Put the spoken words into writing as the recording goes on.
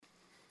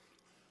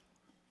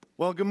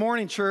Well, good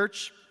morning,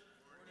 church.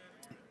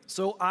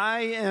 So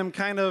I am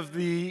kind of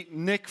the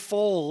Nick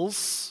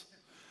Foles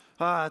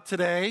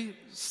today,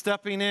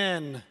 stepping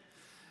in,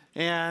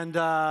 and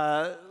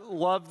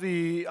love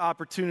the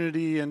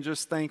opportunity and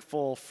just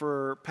thankful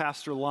for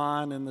Pastor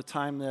Lon and the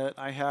time that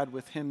I had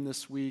with him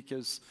this week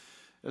as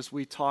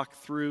we talk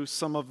through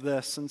some of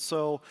this. And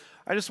so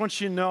I just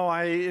want you to know,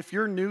 if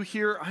you're new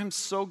here, I'm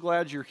so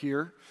glad you're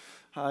here.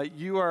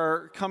 You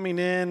are coming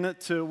in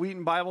to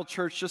Wheaton Bible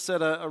Church just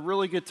at a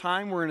really good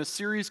time. We're in a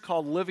series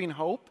called Living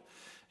Hope,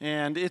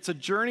 and it's a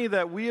journey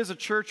that we as a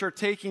church are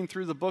taking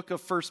through the book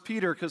of 1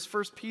 Peter, because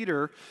 1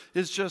 Peter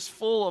is just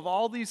full of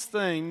all these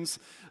things,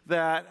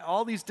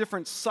 all these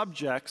different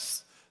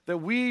subjects that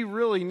we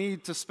really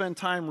need to spend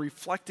time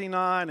reflecting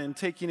on and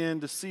taking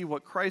in to see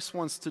what Christ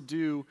wants to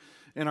do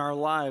in our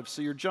lives.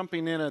 So you're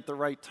jumping in at the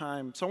right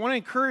time. So I want to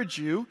encourage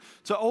you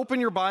to open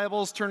your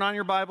Bibles, turn on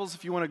your Bibles.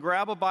 If you want to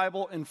grab a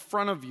Bible in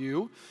front of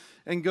you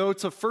and go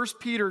to 1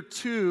 Peter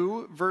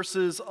 2,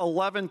 verses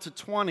 11 to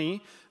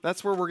 20.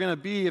 That's where we're going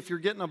to be. If you're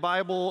getting a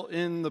Bible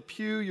in the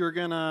pew, you're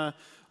going to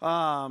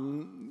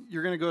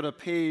go to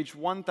page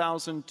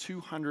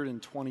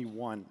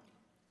 1221.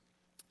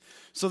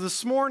 So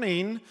this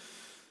morning,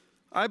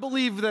 I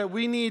believe that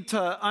we need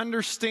to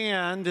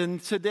understand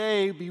and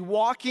today be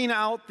walking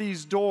out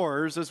these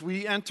doors as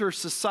we enter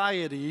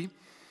society,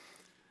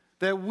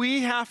 that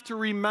we have to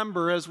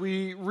remember as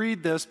we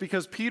read this,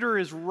 because Peter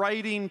is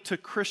writing to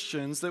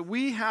Christians, that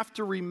we have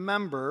to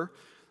remember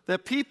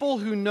that people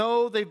who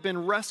know they've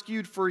been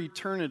rescued for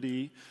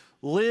eternity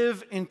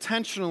live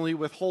intentionally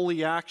with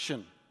holy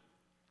action.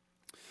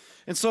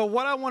 And so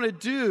what I want to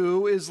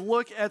do is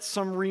look at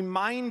some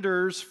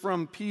reminders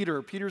from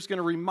Peter. Peter's going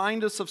to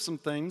remind us of some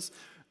things.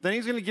 Then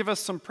he's going to give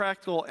us some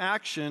practical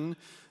action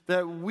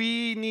that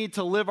we need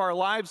to live our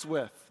lives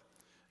with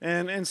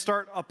and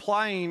start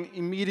applying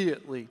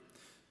immediately.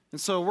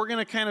 And so we're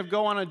going to kind of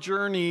go on a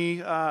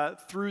journey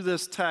through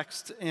this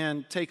text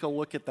and take a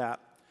look at that.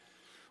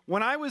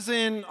 When I was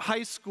in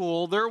high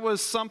school, there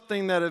was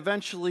something that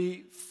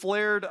eventually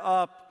flared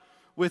up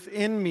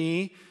within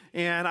me,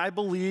 and I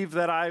believe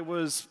that I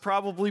was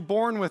probably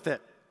born with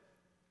it.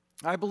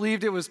 I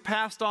believed it was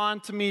passed on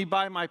to me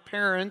by my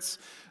parents,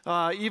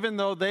 even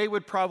though they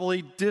would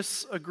probably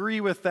disagree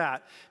with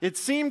that. It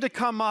seemed to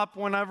come up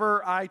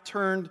whenever I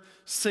turned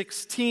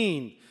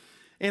 16.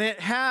 And it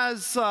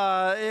has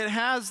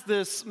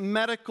this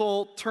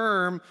medical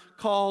term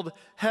called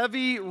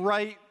heavy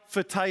right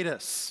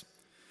footitis.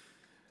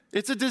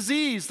 It's a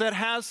disease that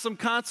has some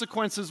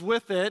consequences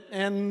with it,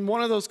 and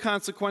one of those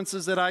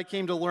consequences that I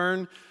came to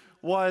learn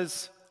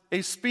was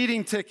a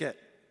speeding ticket.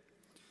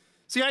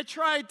 See, I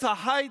tried to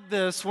hide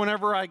this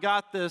whenever I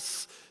got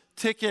this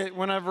ticket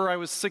whenever I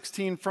was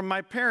 16 from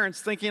my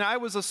parents, thinking I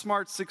was a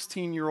smart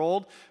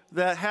 16-year-old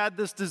that had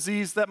this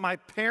disease that my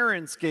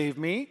parents gave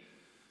me.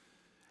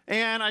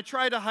 And I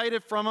tried to hide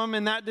it from them,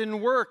 and that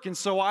didn't work. And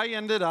so I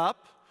ended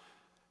up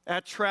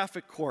at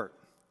traffic court.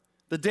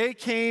 The day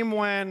came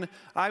when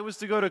I was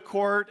to go to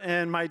court,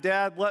 and my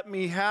dad let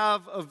me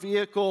have a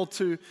vehicle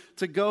to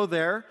go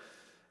there.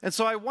 And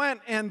so I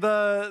went, and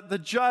the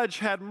judge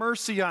had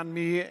mercy on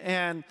me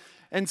and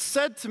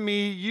said to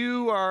me,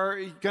 "You are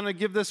going to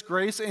give this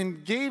grace,"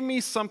 and gave me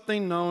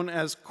something known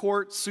as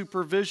court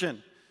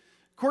supervision.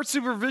 Court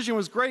supervision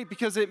was great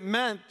because it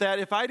meant that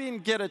if I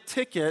didn't get a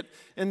ticket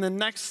in the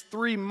next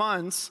 3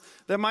 months,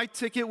 that my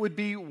ticket would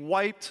be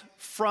wiped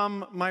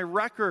from my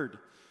record,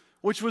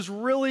 which was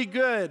really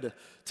good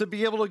to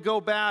be able to go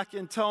back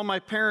and tell my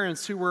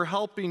parents who were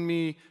helping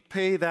me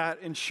pay that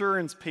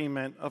insurance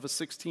payment of a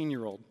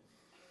 16-year-old.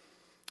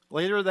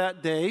 Later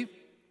that day,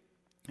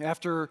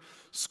 after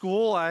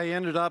school, I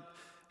ended up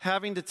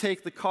having to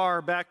take the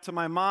car back to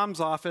my mom's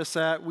office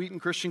at Wheaton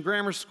Christian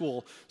Grammar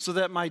School so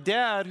that my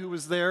dad, who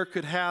was there,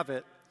 could have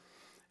it.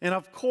 And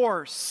of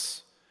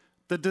course,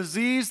 the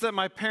disease that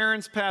my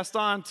parents passed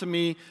on to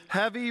me,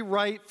 heavy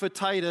right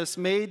footitis,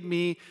 made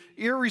me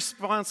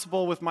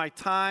irresponsible with my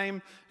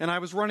time, and I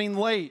was running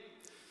late.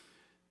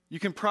 You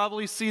can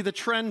probably see the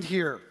trend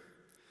here.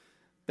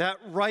 That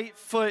right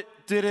foot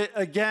did it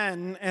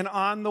again, and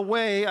on the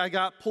way, I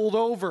got pulled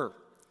over.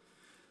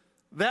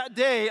 That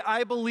day,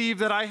 I believe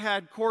that I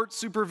had court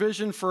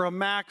supervision for a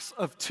max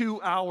of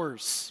 2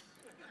 hours.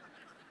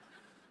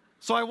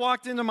 So I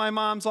walked into my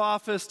mom's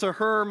office to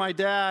her, my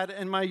dad,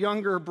 and my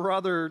younger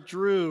brother,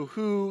 Drew,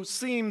 who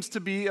seems to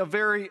be a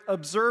very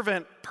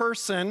observant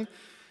person,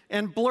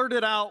 and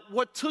blurted out,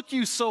 "What took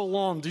you so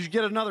long? Did you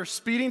get another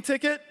speeding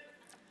ticket?"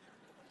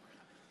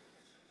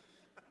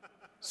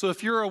 So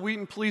if you're a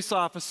Wheaton police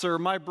officer,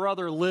 my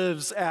brother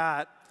lives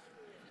at,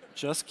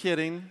 just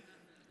kidding.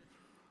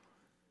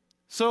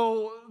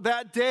 So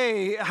that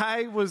day,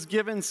 I was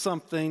given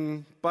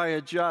something by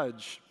a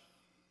judge.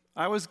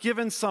 I was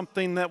given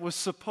something that was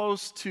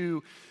supposed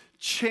to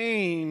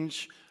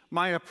change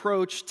my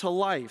approach to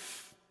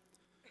life.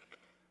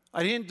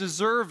 I didn't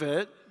deserve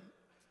it,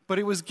 but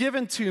it was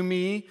given to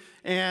me,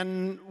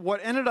 and what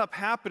ended up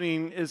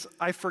happening is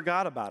I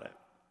forgot about it.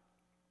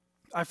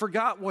 I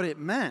forgot what it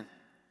meant.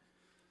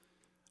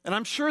 And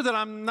I'm sure that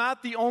I'm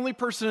not the only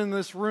person in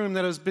this room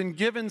that has been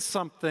given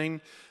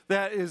something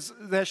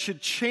that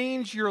should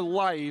change your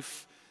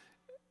life,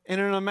 and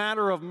in a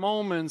matter of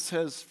moments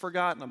has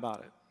forgotten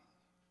about it.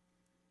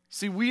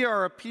 See, we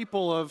are a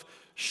people of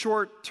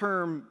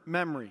short-term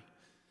memory.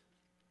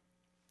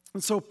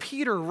 And so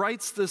Peter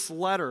writes this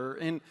letter,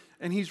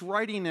 and he's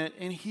writing it,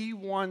 and he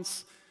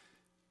wants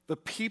the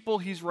people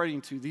he's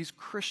writing to, these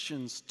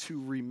Christians,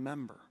 to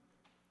remember,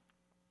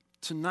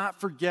 to not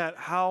forget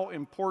how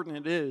important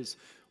it is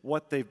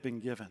what they've been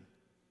given.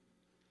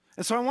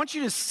 And so I want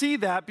you to see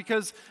that,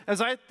 because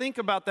as I think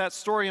about that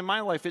story in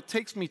my life, it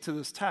takes me to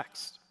this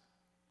text.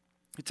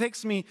 It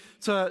takes me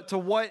to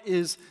what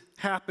is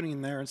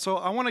happening there. And so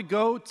I want to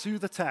go to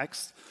the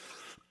text,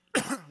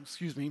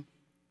 excuse me,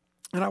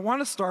 and I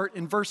want to start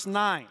in verse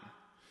 9.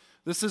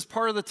 This is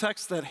part of the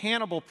text that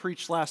Hannibal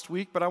preached last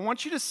week, but I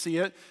want you to see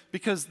it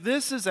because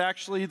this is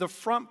actually the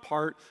front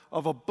part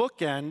of a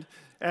bookend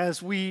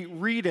as we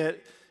read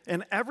it,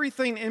 and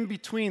everything in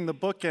between the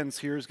bookends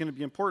here is going to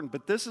be important,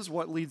 but this is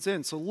what leads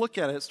in. So look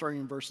at it starting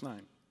in verse 9.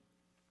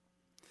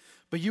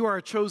 But you are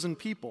a chosen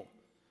people,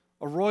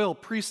 a royal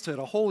priesthood,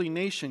 a holy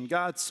nation,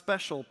 God's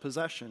special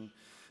possession,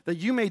 that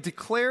you may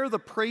declare the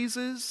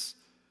praises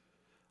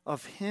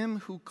of him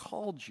who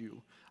called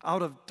you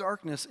out of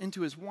darkness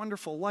into his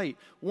wonderful light.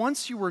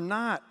 Once you were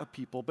not a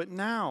people, but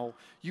now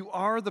you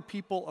are the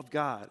people of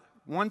God.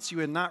 Once you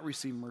had not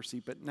received mercy,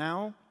 but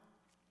now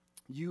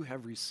you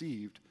have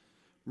received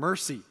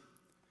mercy.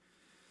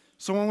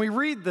 So when we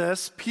read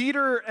this,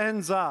 Peter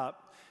ends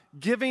up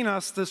giving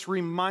us this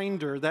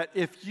reminder that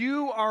if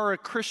you are a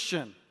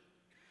Christian,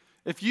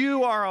 if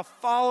you are a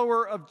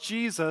follower of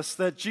Jesus,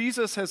 that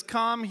Jesus has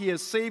come, he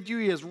has saved you,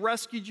 he has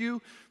rescued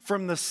you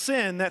from the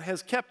sin that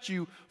has kept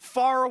you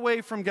far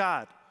away from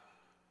God.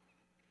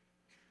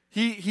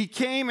 He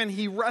came and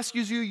he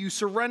rescues you, you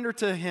surrender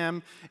to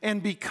him,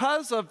 and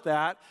because of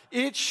that,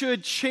 it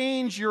should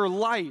change your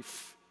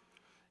life.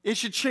 It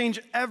should change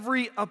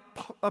every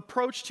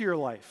approach to your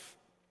life.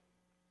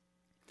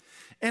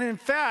 And in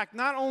fact,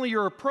 not only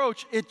your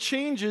approach, it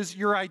changes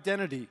your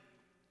identity.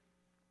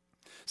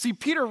 See,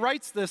 Peter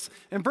writes this,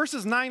 and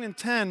verses 9 and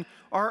 10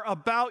 are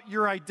about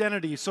your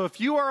identity. So if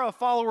you are a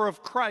follower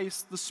of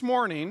Christ this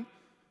morning,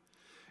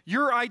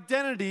 your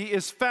identity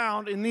is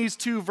found in these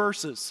two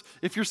verses.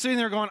 If you're sitting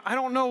there going, I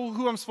don't know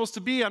who I'm supposed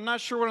to be, I'm not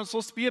sure what I'm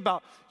supposed to be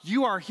about,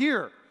 you are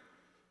here.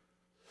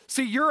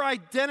 See, your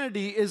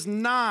identity is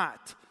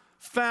not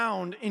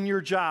found in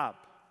your job.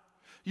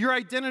 Your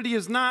identity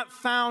is not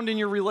found in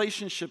your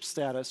relationship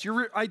status.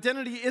 Your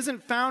identity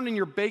isn't found in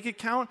your bank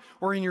account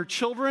or in your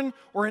children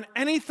or in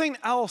anything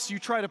else you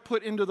try to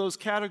put into those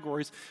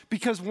categories.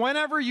 Because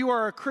whenever you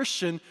are a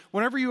Christian,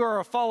 whenever you are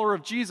a follower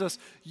of Jesus,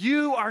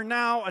 you are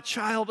now a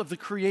child of the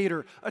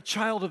Creator, a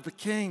child of the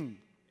King. Amen.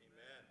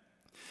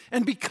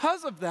 And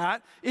because of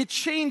that, it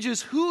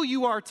changes who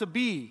you are to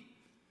be.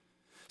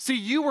 See,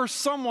 you were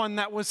someone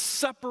that was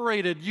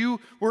separated.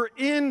 You were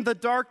in the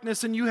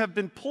darkness and you have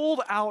been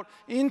pulled out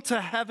into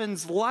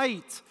heaven's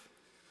light.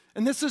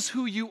 And this is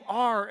who you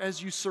are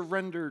as you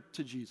surrender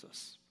to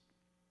Jesus.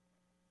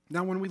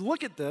 Now, when we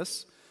look at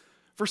this,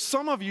 for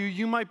some of you,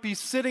 you might be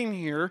sitting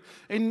here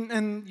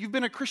and you've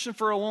been a Christian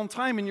for a long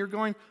time and you're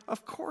going,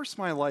 of course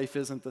my life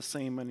isn't the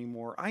same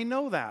anymore. I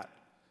know that.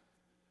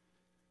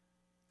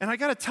 And I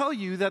got to tell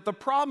you that the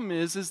problem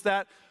is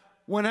that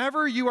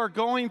whenever you are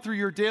going through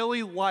your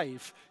daily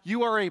life,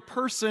 you are a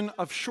person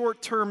of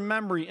short-term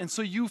memory, and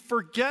so you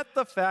forget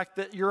the fact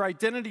that your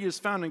identity is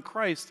found in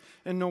Christ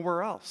and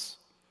nowhere else.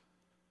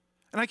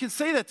 And I can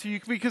say that to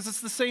you because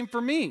it's the same for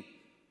me.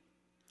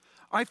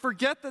 I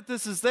forget that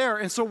this is there,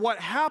 and so what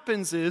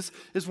happens is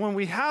when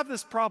we have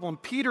this problem,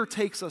 Peter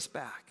takes us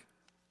back.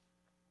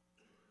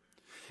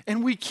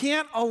 And we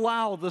can't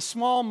allow the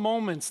small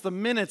moments, the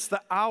minutes,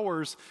 the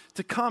hours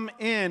to come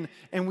in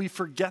and we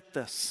forget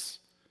this.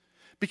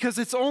 Because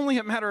it's only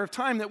a matter of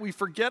time that we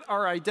forget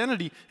our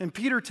identity, and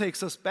Peter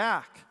takes us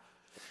back.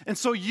 And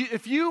so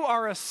if you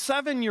are a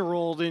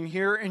 7-year-old in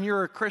here and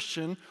you're a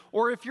Christian,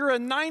 or if you're a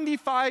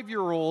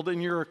 95-year-old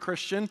and you're a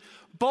Christian,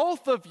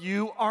 both of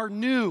you are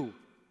new.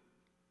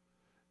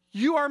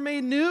 You are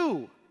made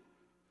new.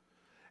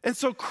 And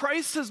so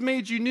Christ has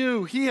made you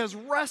new. He has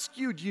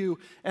rescued you,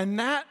 and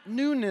that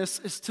newness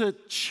is to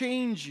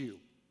change you.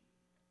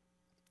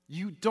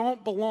 You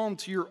don't belong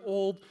to your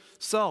old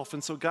self.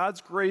 And so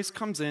God's grace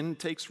comes in and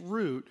takes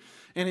root,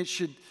 and it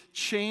should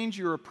change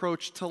your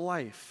approach to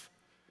life.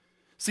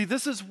 See,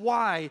 this is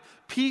why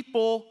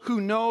people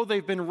who know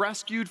they've been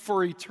rescued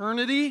for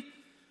eternity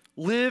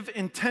live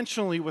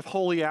intentionally with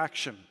holy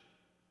action.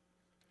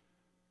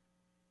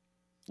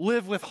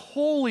 Live with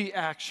holy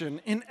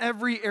action in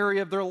every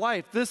area of their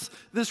life.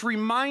 This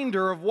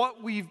reminder of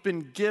what we've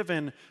been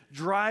given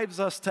drives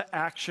us to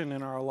action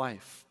in our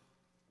life.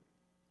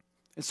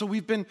 And so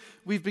we've been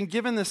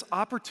given this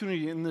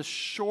opportunity in this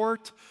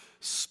short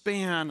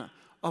span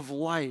of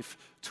life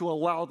to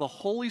allow the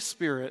Holy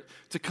Spirit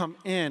to come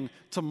in,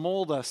 to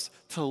mold us,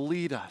 to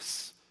lead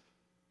us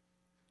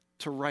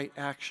to right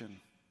action.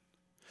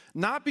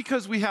 Not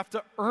because we have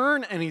to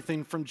earn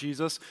anything from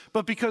Jesus,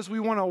 but because we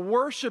want to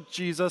worship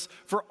Jesus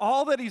for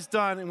all that he's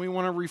done, and we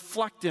want to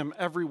reflect him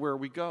everywhere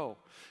we go.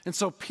 And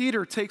so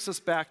Peter takes us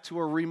back to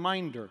a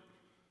reminder.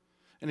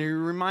 And he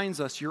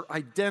reminds us, your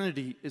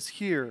identity is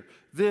here.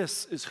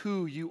 This is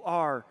who you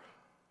are.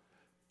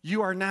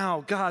 You are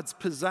now God's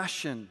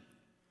possession,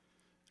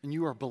 and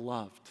you are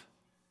beloved.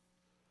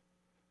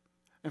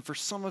 And for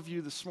some of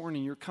you this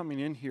morning, you're coming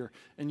in here,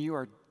 and you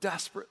are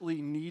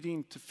desperately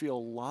needing to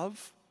feel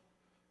love,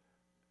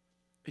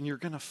 and you're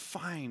going to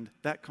find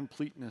that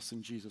completeness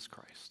in Jesus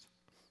Christ.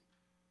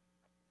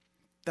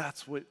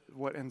 That's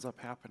what ends up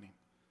happening.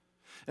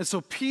 And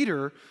so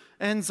Peter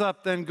ends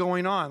up then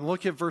going on.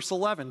 Look at verse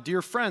 11.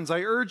 Dear friends,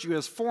 I urge you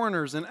as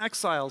foreigners and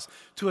exiles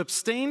to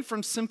abstain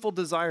from sinful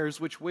desires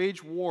which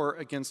wage war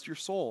against your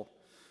soul.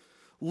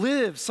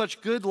 Live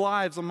such good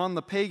lives among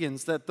the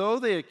pagans that though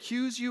they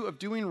accuse you of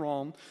doing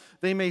wrong,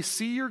 they may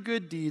see your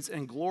good deeds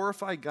and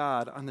glorify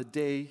God on the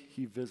day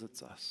he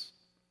visits us.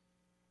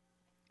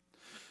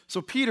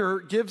 So Peter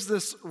gives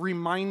this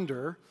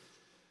reminder,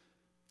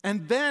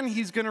 and then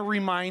he's going to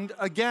remind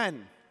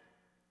again.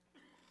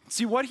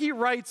 See, what he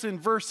writes in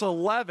verse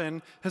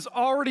 11 has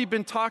already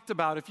been talked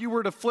about. If you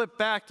were to flip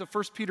back to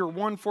 1 Peter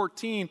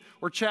 1:14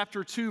 or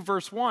chapter 2,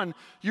 verse 1,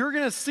 you're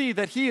going to see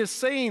that he is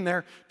saying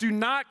there, do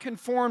not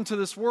conform to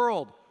this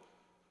world.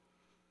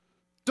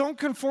 Don't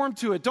conform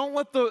to it. Don't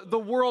let the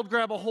world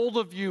grab a hold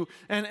of you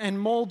and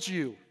mold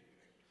you.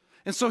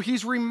 And so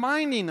he's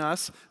reminding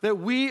us that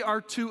we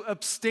are to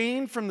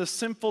abstain from the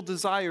sinful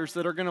desires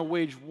that are going to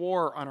wage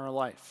war on our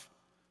life.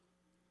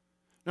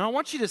 Now, I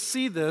want you to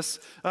see this.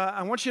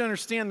 I want you to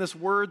understand this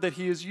word that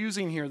he is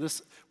using here,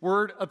 this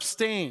word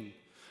abstain.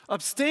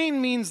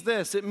 Abstain means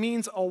this. It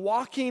means a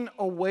walking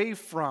away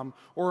from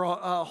or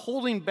a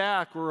holding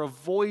back or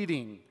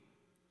avoiding.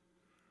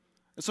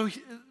 And so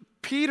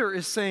Peter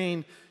is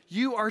saying,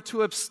 you are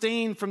to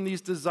abstain from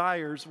these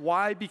desires.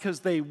 Why?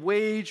 Because they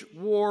wage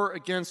war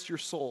against your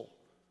soul.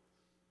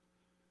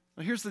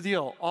 Now, here's the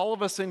deal. All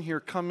of us in here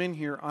come in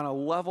here on a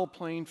level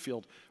playing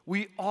field.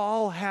 We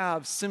all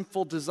have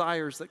sinful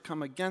desires that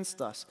come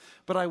against us.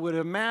 But I would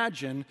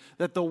imagine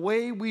that the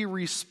way we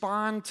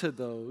respond to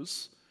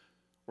those,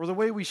 or the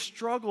way we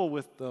struggle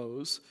with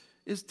those,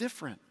 is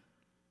different.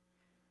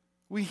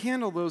 We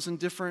handle those in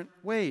different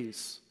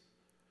ways.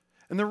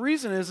 And the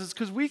reason is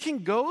because we can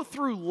go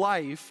through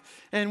life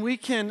and we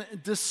can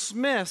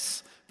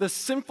dismiss the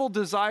sinful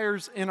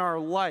desires in our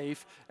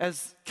life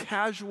as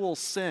casual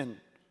sin.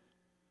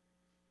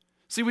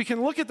 See, we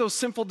can look at those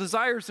sinful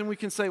desires and we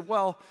can say,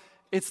 well,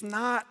 it's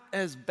not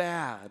as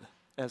bad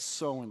as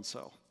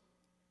so-and-so.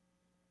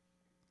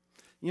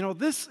 You know,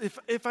 this,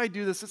 if I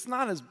do this, it's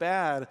not as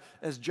bad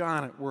as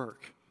John at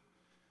work.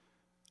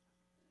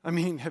 I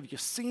mean, have you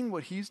seen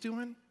what he's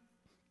doing?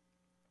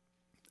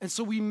 And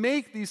so we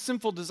make these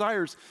sinful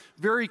desires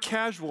very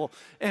casual.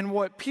 And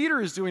what Peter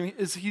is doing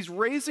is he's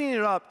raising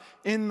it up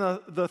in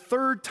the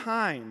third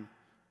time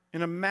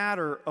in a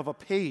matter of a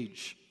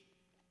page.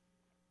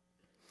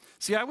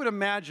 See, I would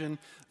imagine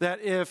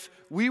that if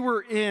we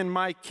were in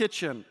my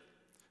kitchen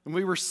and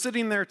we were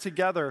sitting there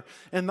together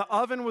and the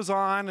oven was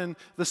on and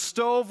the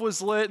stove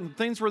was lit and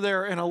things were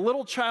there and a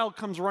little child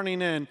comes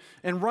running in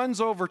and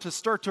runs over to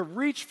start to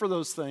reach for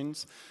those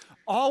things,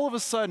 all of a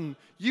sudden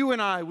you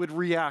and I would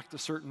react a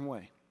certain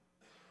way.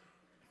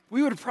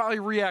 We would probably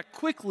react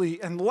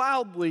quickly and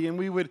loudly, and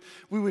we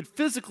would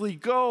physically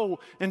go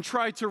and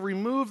try to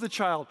remove the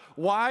child.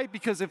 Why?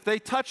 Because if they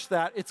touch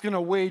that, it's going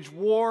to wage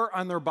war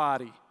on their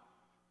body.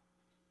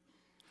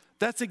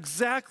 That's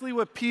exactly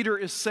what Peter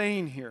is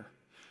saying here.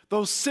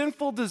 Those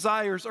sinful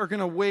desires are going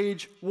to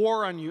wage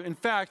war on you. In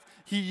fact,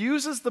 he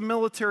uses the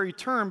military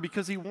term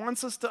because he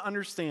wants us to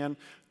understand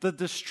the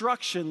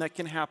destruction that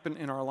can happen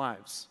in our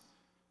lives.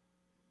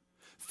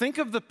 Think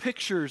of the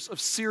pictures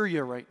of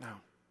Syria right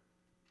now.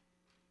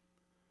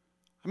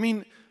 I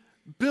mean,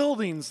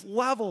 buildings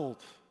leveled,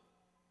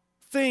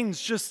 things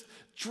just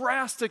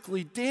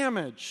drastically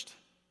damaged.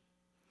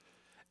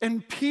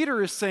 And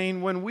Peter is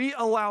saying when we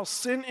allow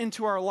sin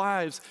into our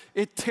lives,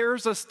 it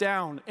tears us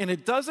down. And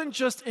it doesn't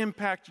just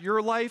impact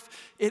your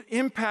life, it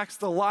impacts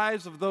the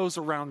lives of those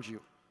around you.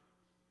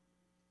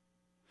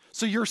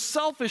 So your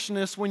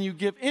selfishness, when you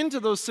give into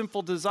those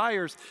sinful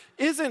desires,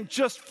 isn't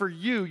just for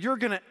you. You're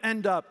going to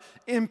end up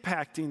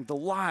impacting the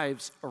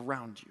lives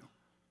around you.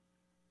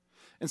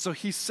 And so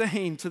he's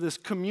saying to this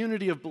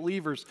community of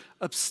believers,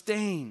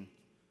 abstain.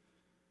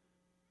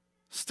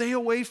 Stay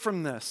away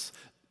from this.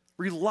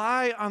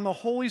 Rely on the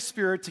Holy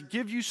Spirit to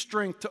give you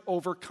strength to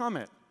overcome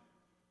it.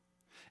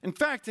 In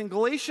fact, in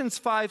Galatians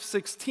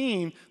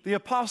 5:16, the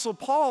Apostle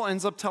Paul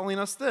ends up telling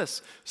us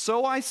this.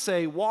 So I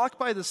say, walk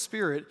by the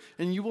Spirit,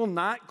 and you will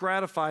not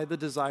gratify the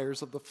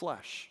desires of the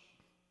flesh.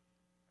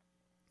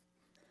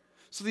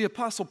 So the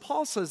Apostle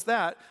Paul says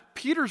that.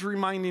 Peter's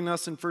reminding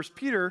us in 1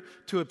 Peter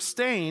to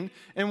abstain.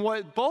 And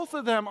what both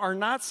of them are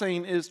not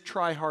saying is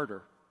try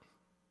harder.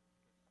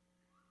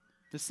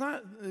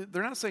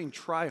 They're not saying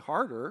try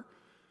harder.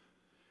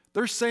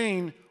 They're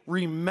saying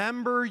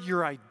remember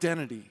your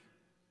identity.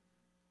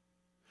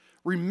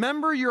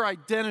 Remember your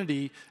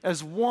identity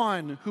as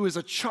one who is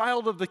a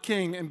child of the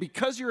King, and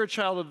because you're a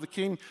child of the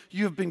King,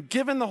 you have been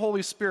given the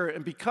Holy Spirit,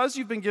 and because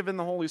you've been given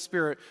the Holy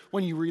Spirit,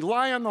 when you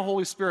rely on the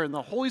Holy Spirit and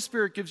the Holy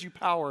Spirit gives you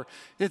power,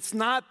 it's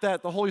not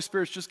that the Holy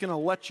Spirit's just going to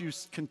let you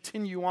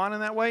continue on in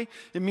that way.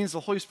 It means the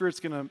Holy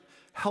Spirit's going to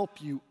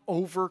help you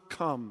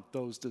overcome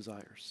those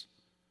desires.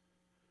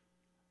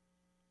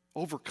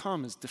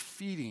 Overcome is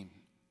defeating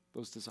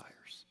those desires.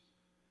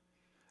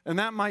 And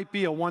that might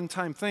be a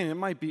one-time thing. It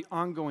might be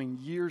ongoing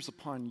years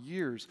upon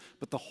years,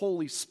 but the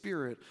Holy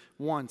Spirit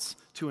wants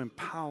to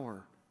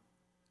empower.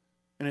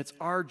 And it's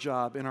our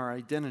job and our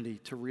identity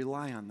to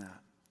rely on that.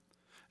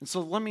 And so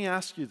let me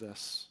ask you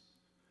this.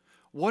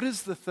 What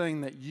is the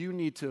thing that you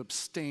need to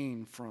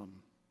abstain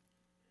from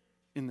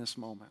in this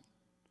moment?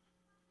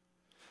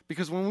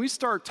 Because when we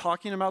start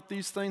talking about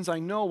these things, I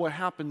know what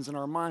happens in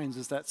our minds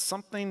is that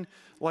something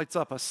lights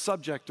up, a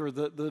subject or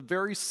the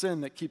very sin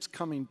that keeps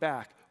coming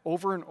back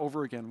over and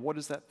over again. What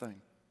is that thing?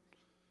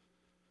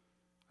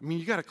 I mean,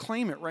 you got to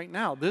claim it right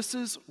now. This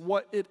is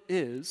what it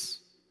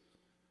is.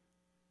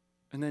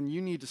 And then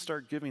you need to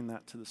start giving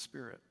that to the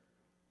Spirit.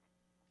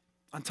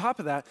 On top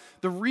of that,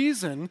 the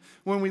reason,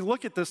 when we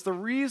look at this,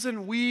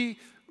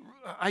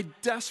 I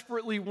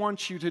desperately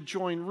want you to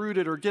join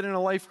Rooted or get in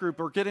a life group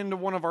or get into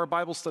one of our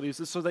Bible studies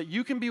is so that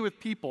you can be with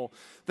people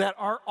that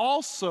are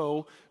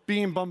also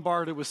being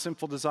bombarded with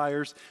sinful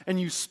desires, and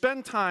you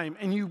spend time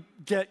and you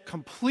get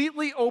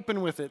completely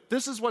open with it.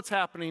 This is what's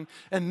happening,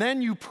 and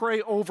then you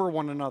pray over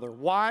one another.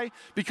 Why?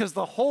 Because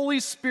the Holy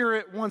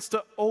Spirit wants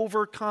to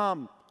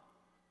overcome.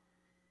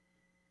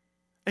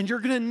 And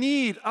you're going to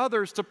need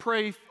others to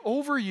pray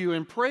over you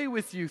and pray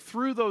with you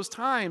through those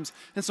times.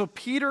 And so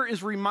Peter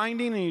is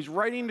reminding, and he's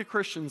writing to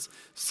Christians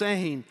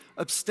saying,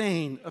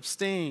 abstain,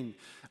 abstain.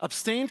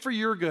 Abstain for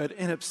your good,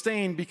 and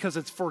abstain because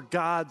it's for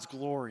God's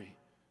glory.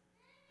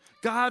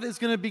 God is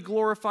going to be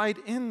glorified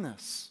in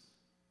this.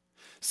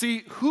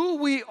 See, who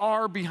we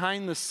are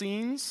behind the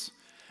scenes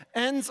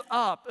ends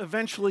up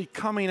eventually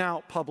coming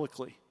out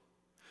publicly.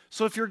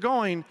 So if you're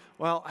going,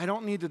 well, I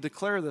don't need to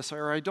declare this,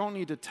 or I don't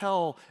need to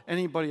tell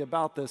anybody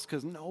about this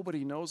because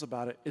nobody knows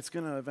about it, it's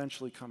going to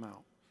eventually come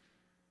out.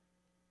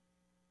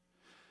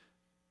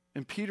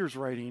 And Peter's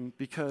writing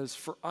because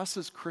for us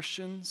as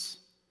Christians,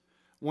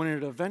 when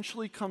it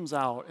eventually comes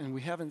out and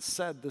we haven't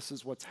said this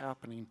is what's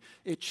happening,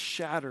 it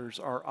shatters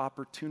our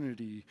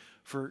opportunity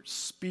for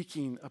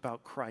speaking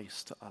about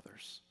Christ to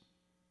others.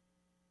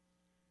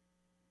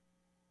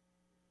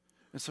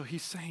 And so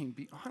he's saying,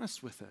 be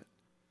honest with it.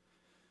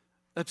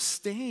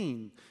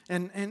 Abstain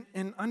and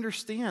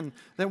understand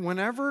that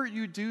whenever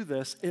you do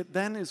this, it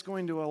then is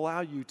going to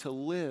allow you to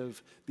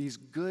live these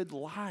good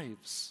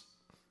lives.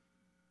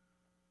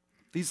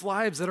 These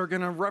lives that are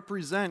going to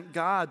represent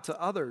God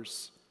to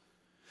others.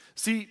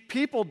 See,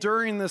 people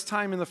during this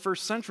time in the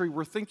first century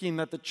were thinking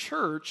that the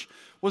church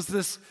was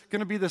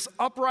going to be this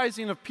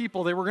uprising of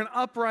people. They were going to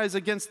uprise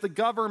against the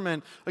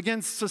government,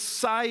 against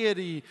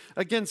society,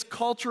 against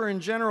culture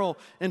in general.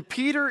 And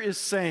Peter is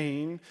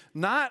saying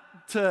not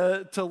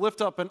to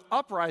lift up an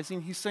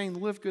uprising, he's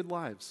saying live good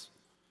lives.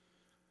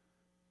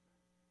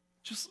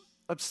 Just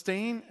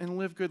abstain and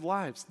live good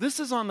lives. This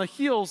is on the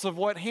heels of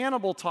what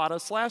Hannibal taught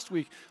us last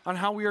week on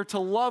how we are to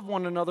love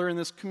one another in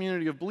this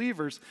community of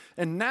believers.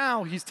 And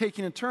now he's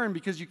taking a turn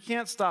because you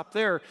can't stop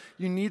there.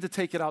 You need to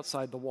take it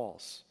outside the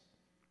walls.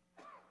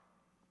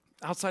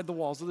 Outside the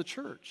walls of the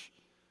church.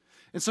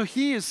 And so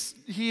he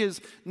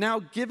is now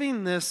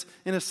giving this,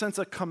 in a sense,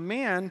 a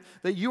command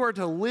that you are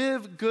to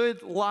live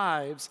good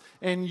lives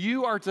and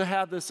you are to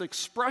have this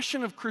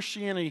expression of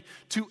Christianity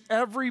to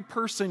every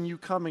person you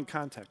come in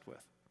contact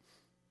with.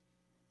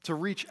 To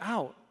reach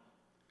out.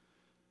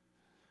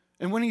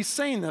 And when he's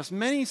saying this,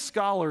 many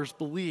scholars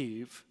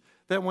believe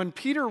that when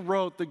Peter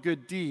wrote the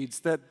good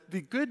deeds, that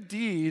the good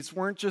deeds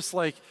weren't just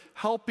like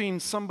helping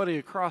somebody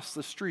across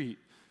the street.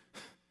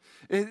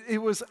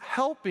 It was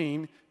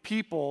helping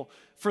people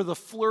for the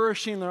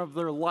flourishing of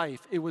their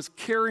life. It was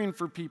caring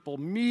for people,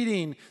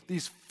 meeting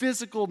these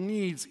physical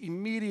needs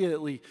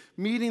immediately,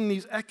 meeting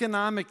these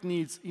economic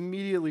needs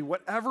immediately,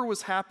 whatever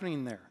was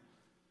happening there.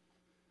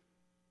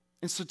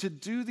 And so to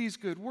do these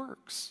good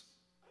works.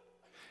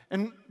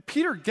 And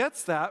Peter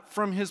gets that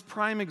from his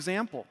prime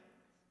example.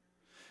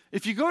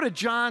 If you go to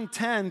John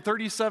 10,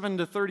 37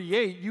 to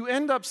 38, you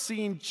end up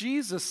seeing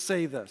Jesus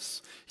say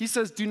this. He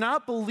says, "Do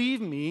not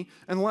believe me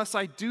unless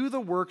I do the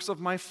works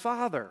of my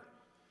Father.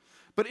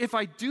 But if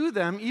I do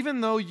them, even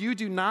though you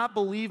do not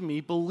believe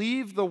me,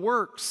 believe the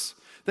works,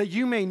 that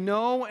you may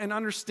know and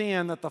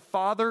understand that the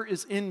Father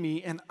is in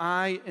me and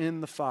I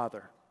in the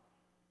Father."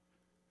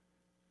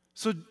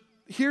 So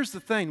here's the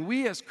thing.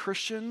 We as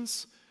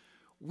Christians,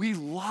 we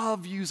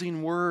love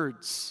using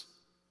words.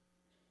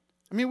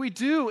 I mean, we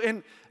do.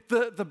 And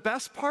the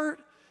best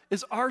part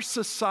is our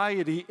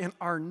society and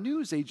our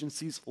news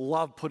agencies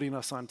love putting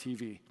us on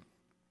TV.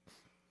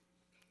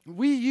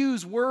 We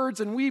use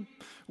words and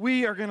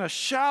we are going to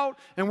shout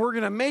and we're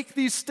going to make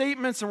these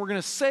statements and we're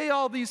going to say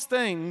all these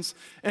things.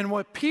 And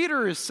what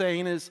Peter is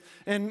saying is,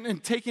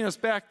 and taking us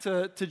back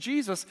to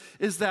Jesus,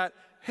 is that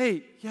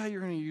hey, yeah,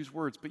 you're going to use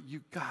words, but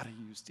you got to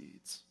use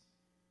deeds.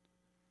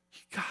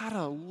 You got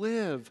to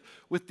live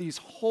with these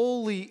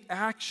holy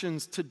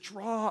actions to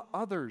draw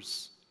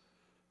others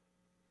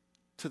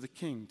to the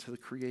King, to the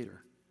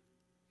Creator.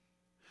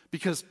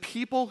 Because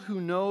people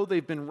who know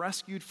they've been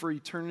rescued for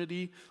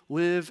eternity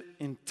live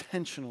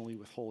intentionally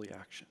with holy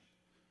action.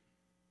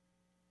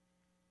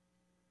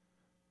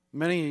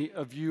 Many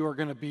of you are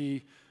going to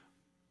be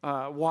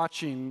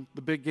watching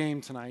the big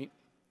game tonight.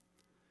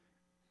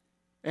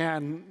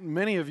 And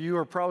many of you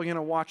are probably going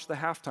to watch the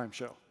halftime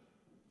show.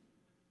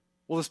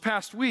 Well, this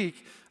past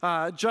week,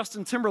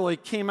 Justin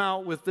Timberlake came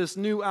out with this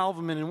new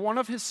album, and in one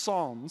of his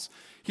songs,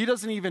 he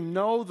doesn't even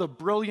know the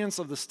brilliance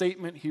of the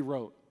statement he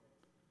wrote.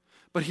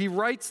 But he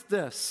writes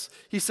this.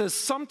 He says,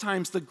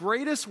 sometimes the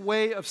greatest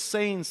way of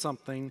saying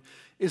something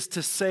is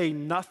to say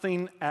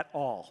nothing at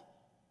all.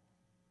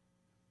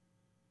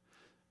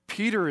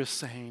 Peter is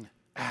saying,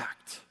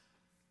 act.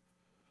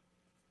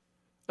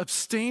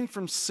 Abstain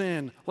from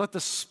sin. Let the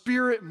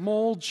Spirit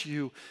mold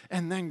you,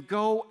 and then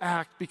go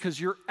act, because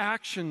your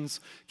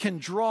actions can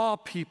draw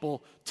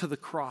people to the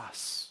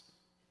cross.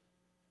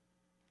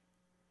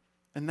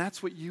 And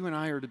that's what you and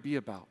I are to be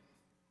about.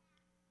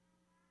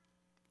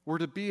 We're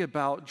to be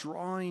about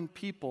drawing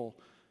people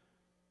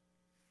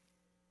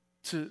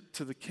to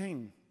the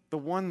King, the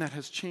one that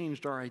has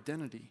changed our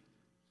identity.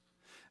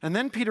 And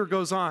then Peter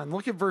goes on.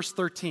 Look at verse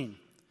 13.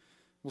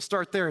 We'll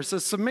start there. It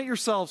says, submit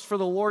yourselves for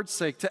the Lord's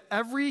sake to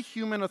every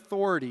human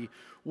authority,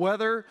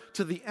 whether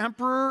to the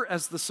emperor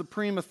as the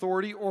supreme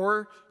authority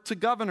or to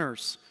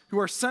governors, who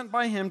are sent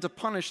by him to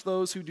punish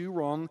those who do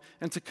wrong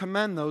and to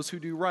commend those who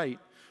do right.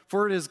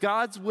 For it is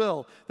God's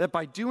will that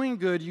by doing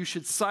good you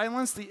should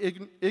silence the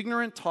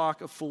ignorant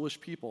talk of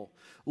foolish people.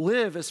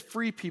 Live as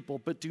free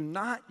people, but do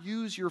not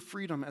use your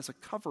freedom as a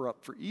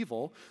cover-up for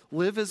evil.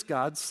 Live as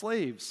God's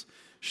slaves.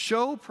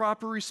 Show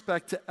proper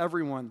respect to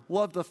everyone.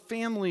 Love the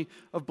family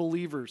of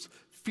believers.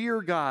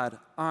 Fear God.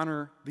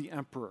 Honor the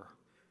emperor.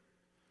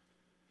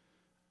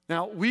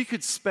 Now, we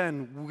could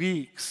spend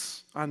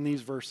weeks on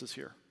these verses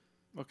here,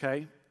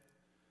 okay?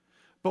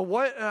 But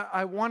what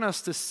I want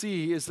us to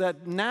see is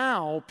that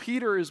now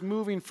Peter is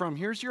moving from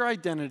here's your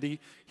identity,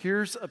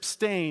 here's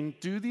abstain,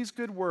 do these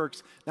good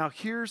works. Now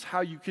here's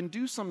how you can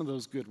do some of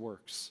those good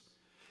works.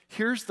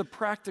 Here's the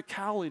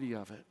practicality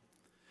of it.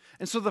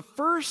 And so the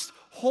first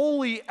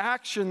holy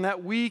action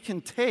that we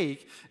can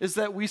take is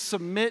that we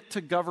submit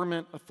to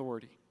government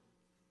authority.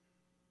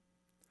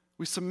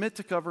 We submit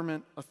to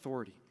government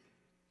authority.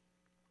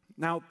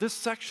 Now, this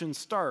section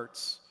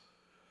starts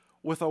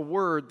with a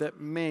word that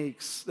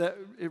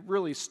it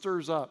really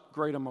stirs up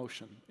great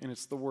emotion, and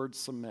it's the word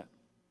submit.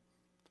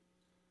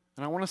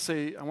 And I want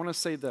to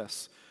say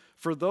this.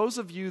 For those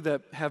of you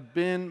that have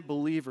been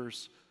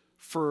believers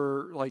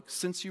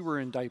since you were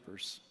in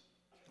diapers,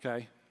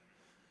 okay?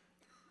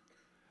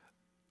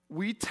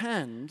 We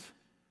tend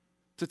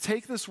to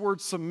take this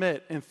word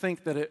submit and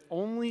think that it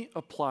only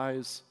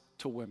applies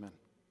to women.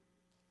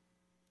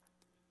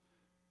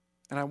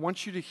 And I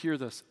want you to hear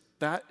this.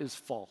 That is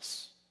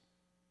false.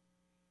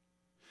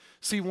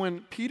 See, when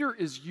Peter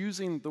is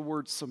using the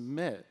word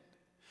submit,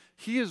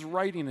 he is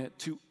writing it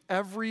to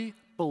every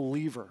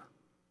believer.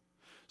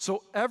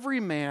 So every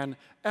man,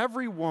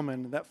 every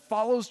woman that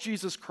follows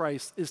Jesus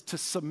Christ is to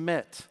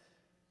submit.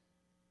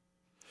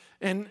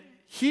 And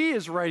he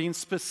is writing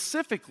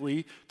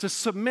specifically to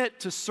submit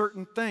to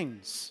certain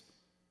things.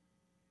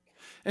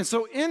 And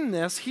so in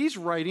this, he's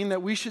writing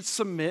that we should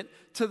submit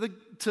to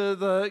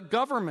the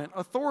government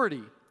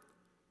authority.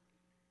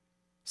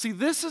 See,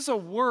 this is a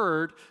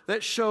word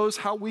that shows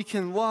how we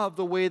can love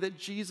the way that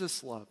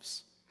Jesus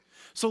loves.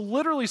 So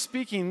literally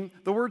speaking,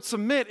 the word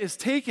submit is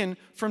taken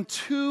from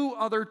two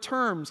other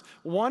terms,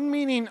 one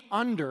meaning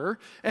under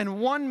and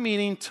one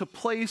meaning to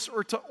place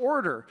or to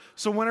order.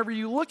 So whenever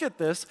you look at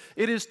this,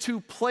 it is to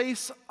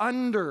place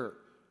under,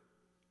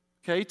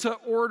 okay, to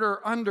order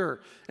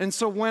under. And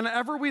so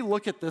whenever we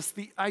look at this,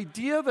 the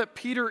idea that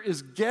Peter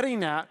is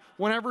getting at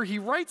whenever he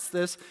writes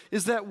this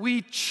is that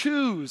we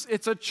choose.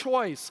 It's a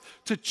choice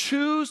to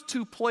choose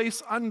to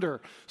place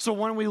under. So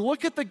when we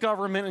look at the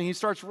government and he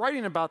starts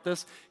writing about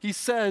this, he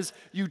says,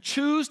 you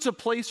choose to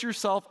place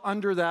yourself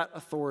under that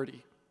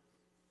authority.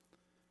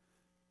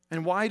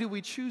 And why do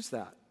we choose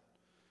that?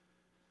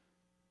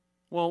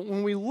 Well,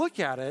 when we look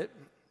at it,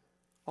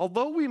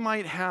 although we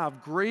might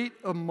have great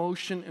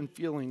emotion and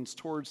feelings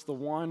towards the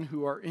one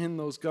who are in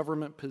those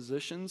government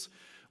positions,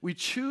 we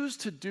choose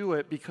to do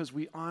it because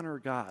we honor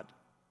God.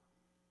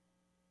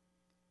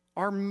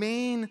 Our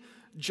main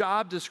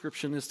job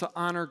description is to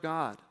honor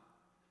God.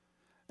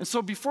 And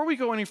so before we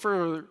go any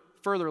further,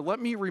 let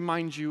me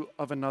remind you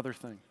of another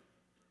thing.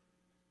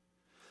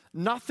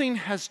 Nothing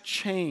has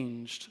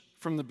changed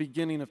from the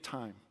beginning of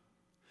time.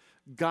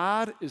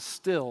 God is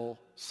still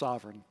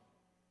sovereign.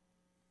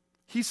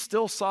 He's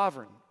still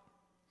sovereign.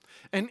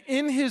 And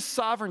in his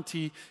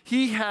sovereignty,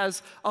 he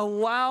has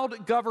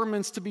allowed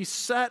governments to be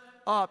set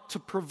up to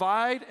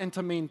provide and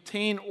to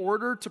maintain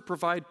order, to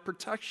provide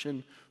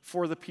protection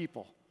for the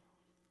people.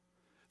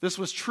 This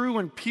was true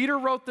when Peter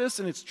wrote this,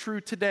 and it's true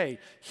today.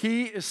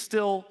 He is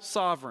still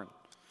sovereign.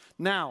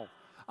 Now,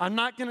 I'm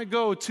not going to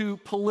go to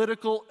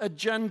political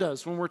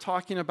agendas when we're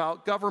talking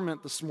about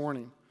government this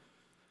morning.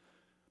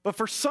 But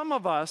for some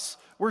of us,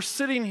 we're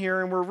sitting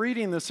here and we're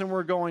reading this and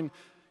we're going,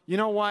 you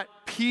know what?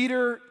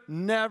 Peter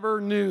never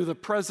knew the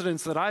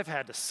presidents that I've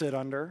had to sit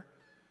under.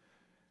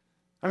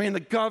 I mean, the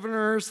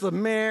governors, the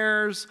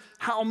mayors,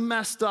 how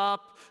messed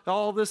up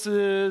all this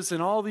is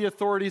and all the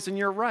authorities. And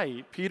you're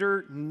right,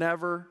 Peter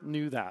never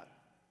knew that.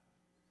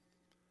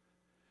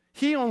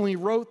 He only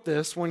wrote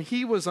this when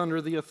he was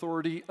under the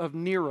authority of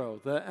Nero,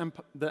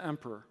 the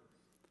emperor.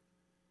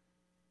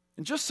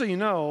 And just so you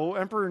know,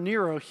 Emperor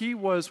Nero, he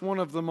was one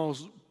of the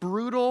most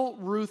brutal,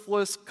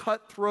 ruthless,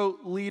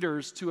 cutthroat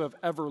leaders to have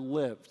ever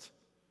lived.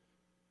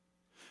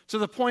 To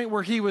the point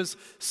where he was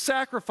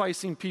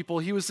sacrificing people.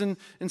 He was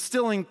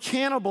instilling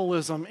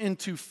cannibalism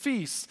into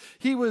feasts.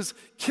 He was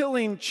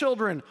killing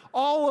children.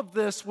 All of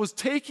this was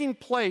taking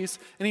place,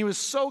 and he was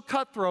so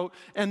cutthroat.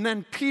 And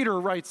then Peter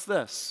writes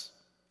this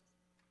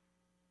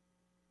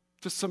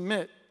to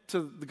submit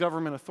to the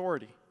government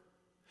authority.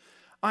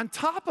 On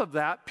top of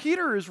that,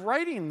 Peter is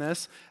writing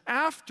this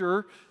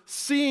after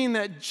seeing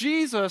that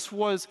Jesus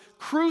was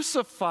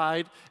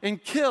crucified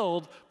and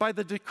killed by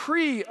the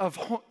decree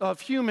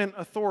of human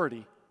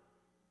authority.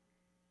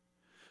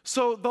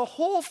 So the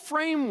whole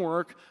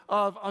framework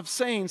of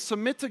saying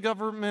submit to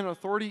government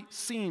authority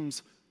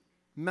seems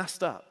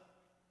messed up.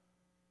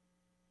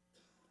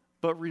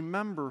 But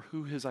remember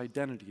who his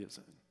identity is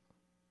in.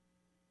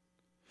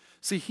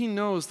 See, he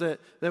knows that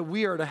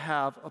we are to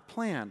have a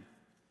plan.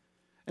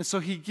 And so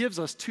he gives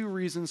us two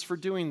reasons for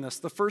doing this.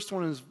 The first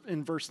one is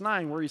in verse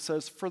 9 where he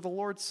says, for the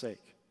Lord's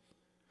sake.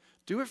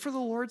 Do it for the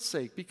Lord's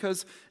sake.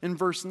 Because in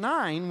verse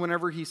 9,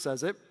 whenever he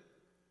says it,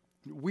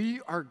 we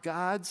are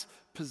God's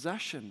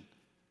possession.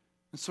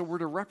 And so we're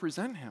to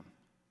represent him.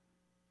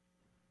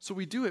 So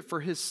we do it for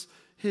his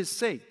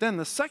sake. Then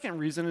the second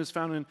reason is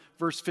found in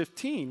verse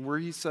 15 where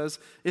he says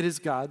it is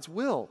God's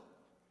will.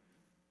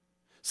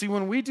 See,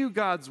 when we do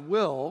God's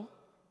will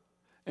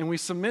and we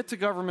submit to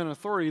government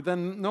authority,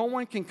 then no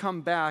one can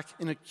come back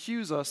and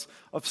accuse us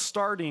of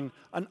starting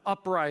an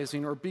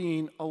uprising or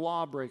being a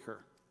lawbreaker.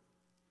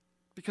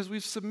 Because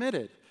we've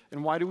submitted.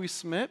 And why do we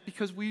submit?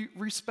 Because we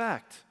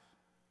respect.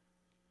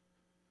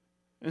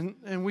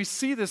 And we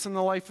see this in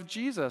the life of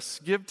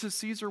Jesus. Give to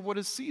Caesar what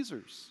is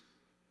Caesar's.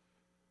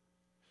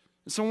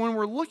 And so when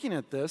we're looking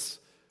at this,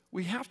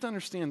 we have to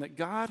understand that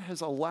God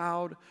has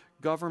allowed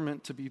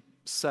government to be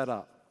set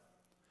up.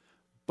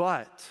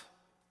 But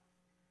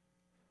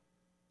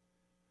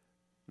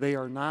they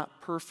are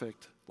not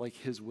perfect like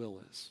his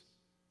will is.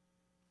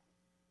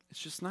 It's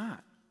just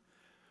not.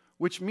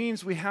 Which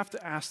means we have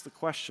to ask the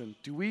question,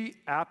 do we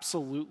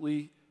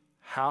absolutely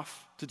have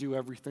to do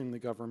everything the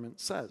government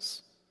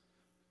says?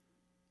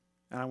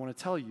 And I want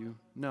to tell you,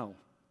 no.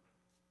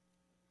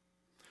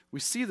 We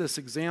see this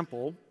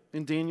example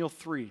in Daniel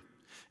 3.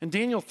 In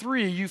Daniel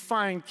 3, you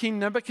find King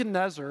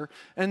Nebuchadnezzar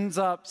ends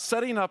up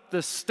setting up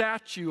this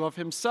statue of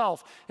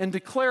himself and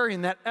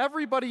declaring that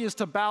everybody is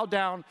to bow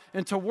down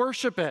and to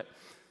worship it.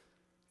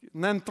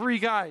 And then three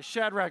guys,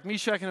 Shadrach,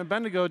 Meshach, and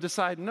Abednego,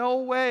 decide, no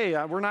way,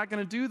 we're not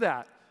going to do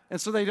that. And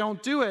so they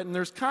don't do it, and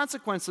there's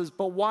consequences.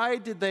 But why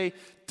did they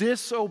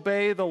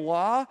disobey the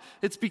law?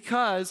 It's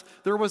because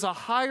there was a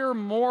higher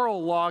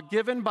moral law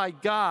given by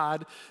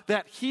God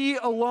that he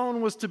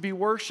alone was to be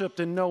worshiped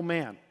and no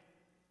man.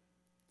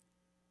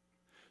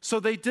 So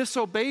they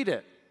disobeyed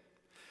it.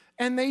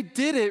 And they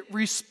did it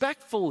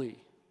respectfully.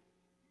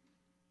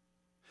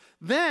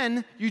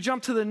 Then you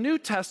jump to the New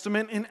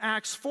Testament in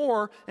Acts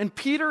 4, and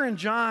Peter and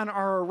John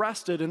are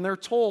arrested, and they're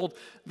told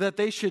that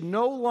they should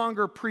no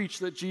longer preach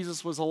that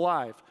Jesus was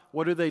alive.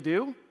 What do?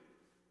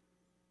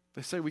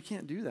 They say, we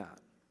can't do that.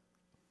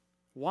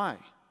 Why?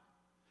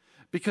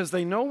 Because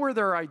they know where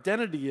their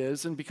identity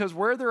is, and because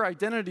where their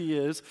identity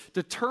is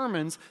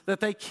determines that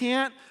they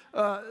can't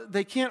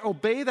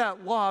obey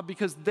that law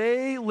because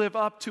they live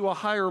up to a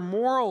higher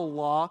moral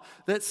law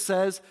that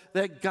says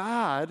that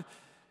God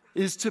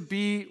is to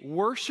be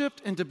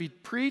worshiped and to be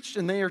preached,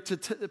 and they are to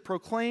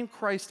proclaim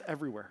Christ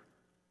everywhere.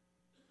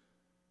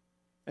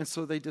 And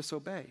so they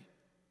disobey.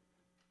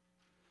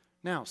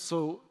 Now,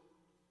 so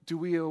do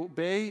we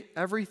obey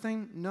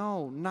everything?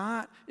 No,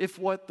 not if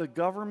what the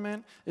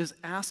government is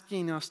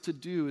asking us to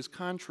do is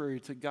contrary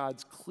to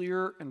God's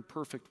clear and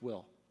perfect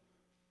will.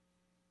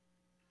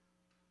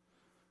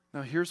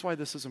 Now, here's why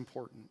this is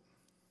important.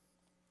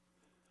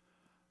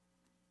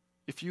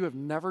 If you have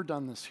never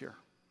done this here,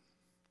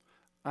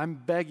 I'm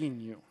begging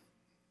you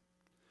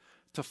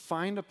to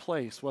find a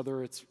place,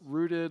 whether it's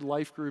Rooted,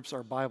 life groups,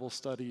 or Bible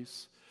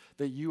studies,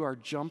 that you are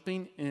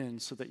jumping in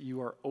so that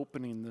you are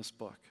opening this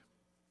book.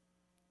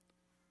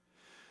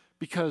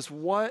 Because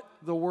what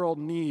the world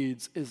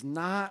needs is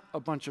not a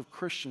bunch of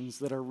Christians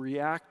that are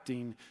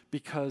reacting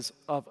because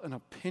of an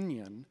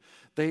opinion.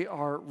 They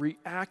are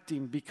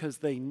reacting because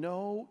they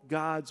know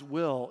God's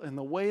will. And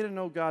the way to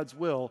know God's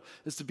will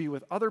is to be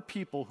with other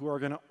people who are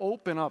going to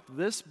open up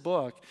this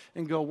book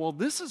and go, well,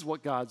 this is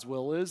what God's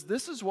will is.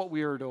 This is what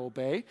we are to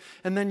obey.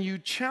 And then you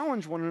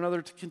challenge one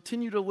another to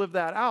continue to live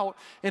that out.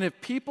 And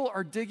if people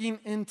are digging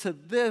into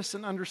this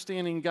and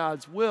understanding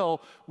God's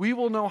will, we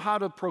will know how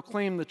to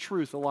proclaim the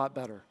truth a lot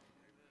better.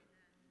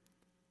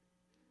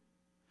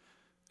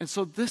 And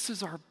so this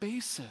is our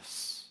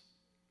basis.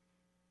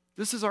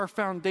 This is our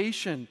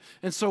foundation.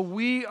 And so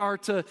we are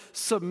to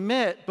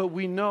submit, but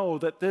we know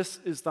that this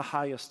is the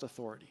highest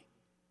authority.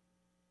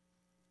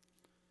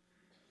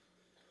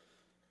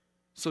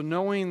 So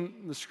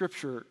knowing the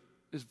Scripture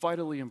is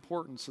vitally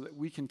important so that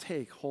we can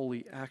take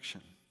holy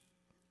action.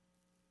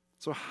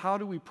 So how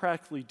do we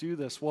practically do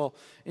this? Well,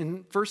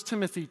 in 1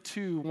 Timothy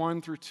 2,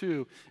 1 through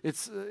 2,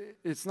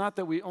 it's not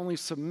that we only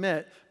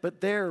submit,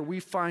 but there we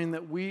find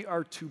that we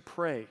are to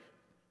pray.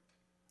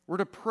 We're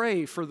to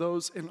pray for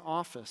those in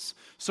office.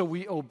 So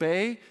we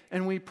obey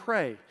and we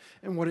pray.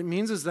 And what it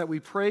means is that we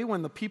pray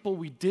when the people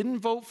we didn't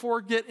vote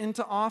for get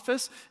into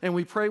office, and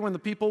we pray when the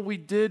people we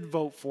did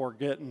vote for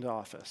get into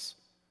office.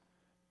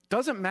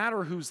 Doesn't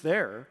matter who's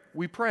there,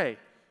 we pray.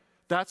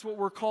 That's what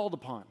we're called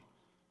upon.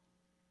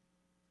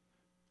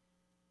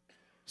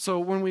 So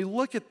when we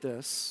look at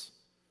this,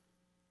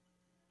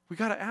 we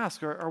got to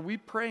ask, are we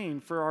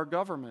praying for our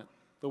government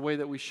the way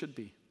that we should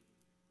be?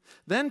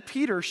 Then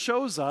Peter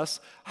shows us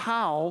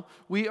how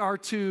we're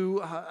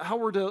to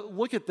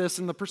look at this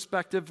in the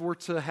perspective we're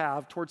to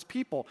have towards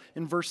people.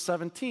 In verse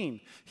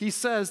 17, he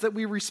says that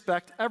we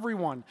respect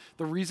everyone.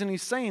 The reason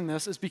he's saying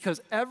this is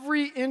because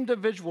every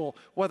individual,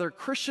 whether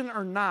Christian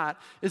or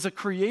not, is a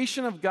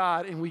creation of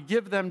God, and we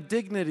give them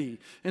dignity.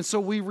 And so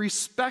we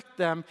respect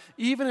them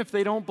even if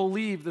they don't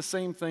believe the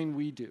same thing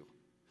we do.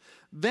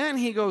 Then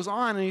he goes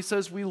on and he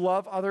says we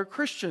love other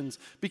Christians,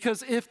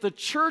 because if the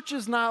church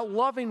is not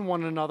loving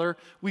one another,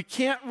 we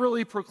can't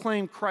really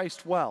proclaim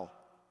Christ well.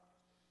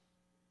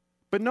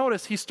 But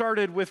notice he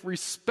started with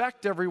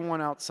respect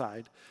everyone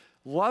outside,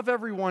 love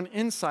everyone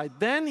inside.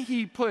 Then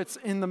he puts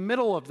in the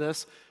middle of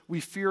this, we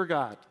fear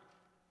God.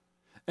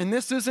 And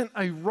this isn't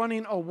a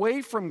running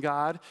away from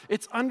God.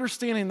 It's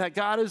understanding that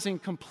God is in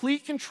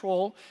complete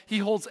control. He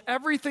holds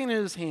everything in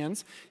his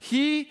hands.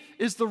 He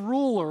is the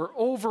ruler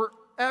over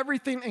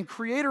everything and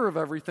creator of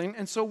everything,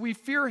 and so we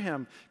fear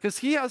him because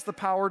he has the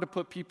power to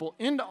put people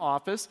into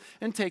office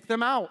and take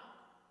them out.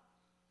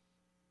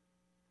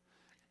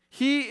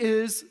 He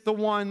is the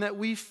one that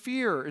we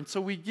fear, and so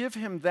we give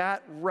him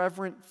that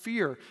reverent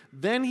fear.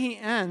 Then he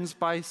ends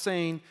by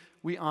saying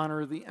we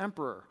honor the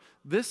emperor.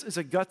 This is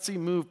a gutsy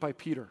move by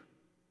Peter.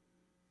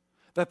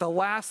 That the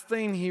last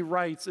thing he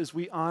writes is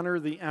we honor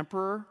the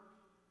emperor.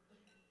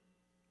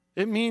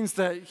 It means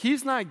that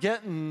he's not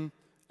getting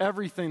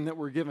everything that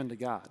we're given to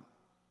God.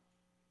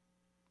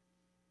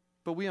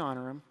 But we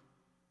honor him.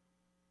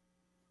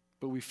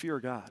 But we fear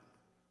God.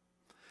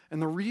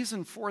 And the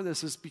reason for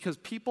this is because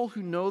people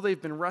who know they've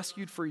been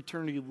rescued for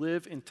eternity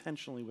live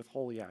intentionally with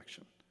holy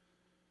action.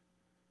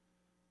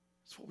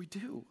 That's what we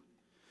do.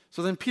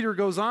 So then Peter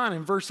goes on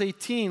in verse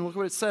 18. Look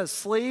what it says.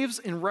 Slaves,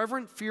 in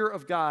reverent fear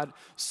of God,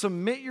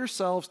 submit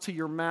yourselves to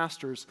your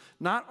masters,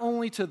 not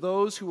only to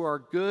those who are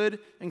good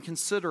and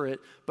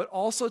considerate, but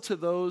also to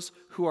those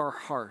who are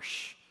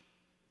harsh.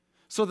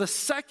 So the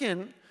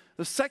second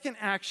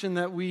action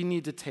that we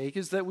need to take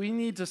is that we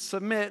need to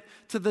submit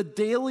to the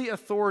daily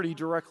authority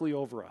directly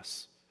over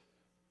us.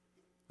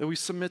 That we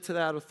submit to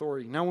that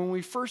authority. Now, when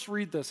we first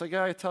read this, I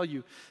gotta tell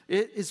you,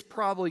 it is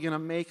probably gonna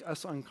make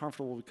us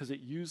uncomfortable because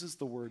it uses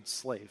the word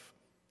slave.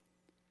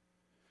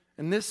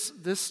 And this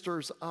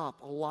stirs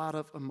up a lot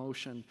of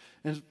emotion.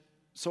 And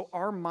so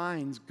our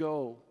minds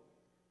go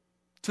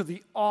to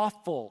the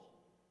awful,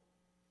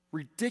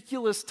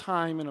 ridiculous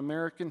time in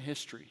American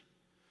history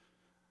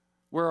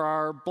where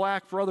our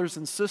black brothers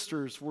and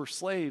sisters were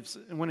slaves,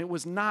 and when it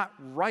was not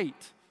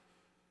right.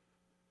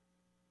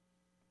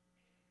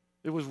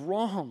 It was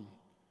wrong.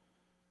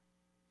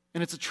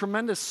 And it's a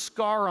tremendous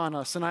scar on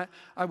us, and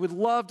I would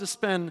love to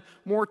spend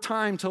more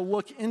time to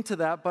look into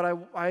that, but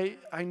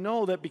I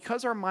know that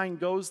because our mind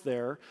goes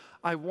there,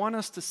 I want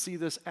us to see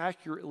this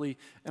accurately,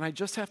 and I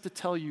just have to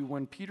tell you,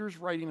 when Peter's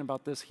writing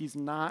about this, he's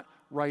not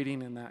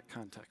writing in that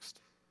context.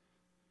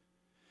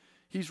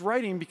 He's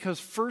writing because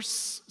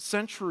first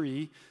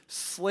century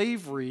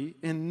slavery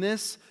in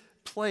this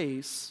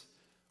place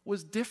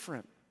was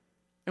different.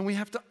 And we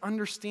have to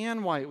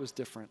understand why it was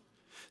different.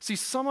 See,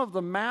 some of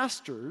the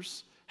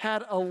masters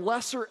had a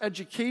lesser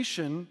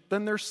education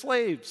than their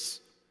slaves.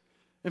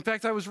 In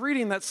fact, I was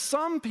reading that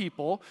some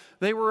people,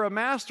 they were a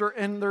master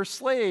and their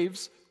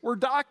slaves were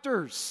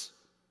doctors,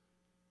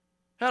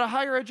 had a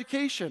higher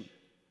education.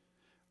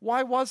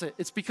 Why was it?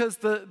 It's because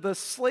the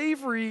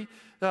slavery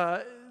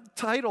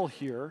title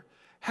here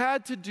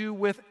had to do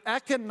with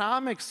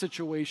economic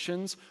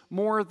situations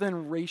more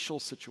than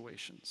racial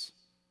situations.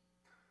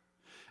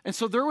 And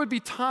so there would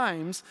be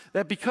times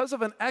that because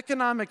of an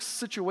economic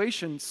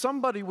situation,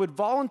 somebody would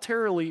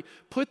voluntarily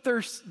put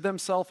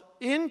themselves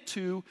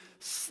into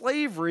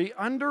slavery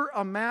under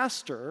a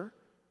master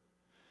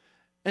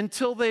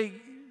until they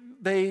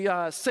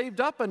saved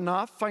up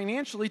enough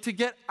financially to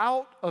get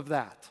out of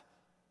that.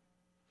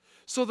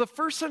 So the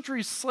first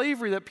century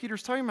slavery that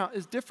Peter's talking about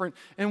is different,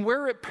 and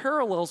where it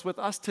parallels with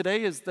us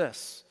today is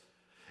this.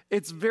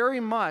 It's very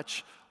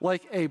much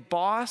like a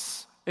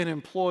boss and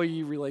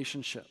employee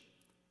relationship.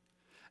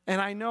 And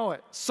I know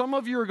it. Some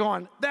of you are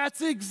going,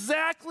 that's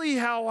exactly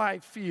how I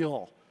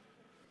feel.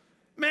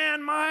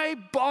 Man, my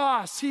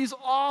boss, he's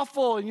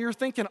awful. And you're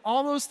thinking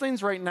all those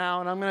things right now,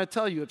 and I'm going to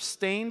tell you,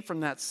 abstain from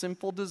that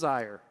sinful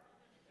desire.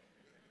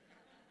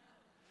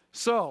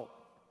 So,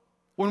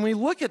 when we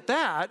look at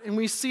that and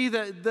we see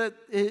that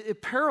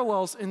it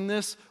parallels in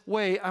this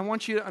way, I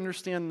want you to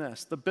understand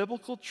this. The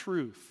biblical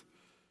truth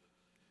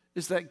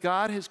is that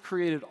God has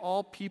created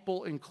all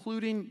people,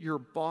 including your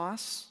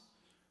boss,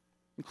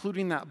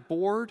 including that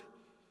board.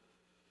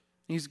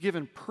 He's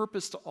given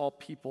purpose to all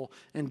people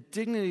and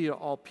dignity to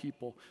all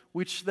people,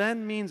 which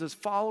then means as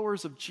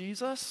followers of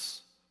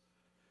Jesus,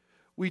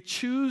 we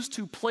choose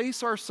to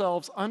place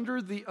ourselves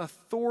under the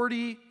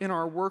authority in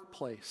our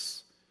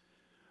workplace,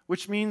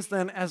 which means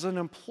then as an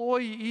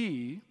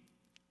employee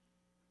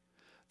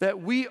that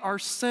we are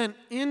sent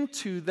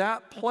into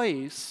that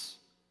place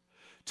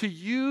to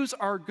use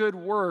our good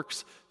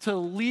works to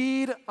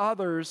lead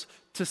others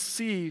to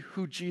see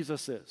who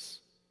Jesus is.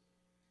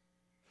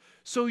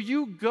 So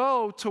you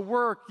go to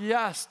work,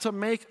 yes, to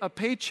make a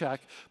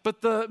paycheck,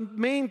 but the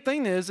main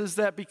thing is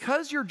that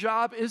because your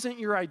job isn't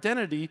your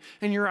identity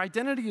and your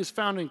identity is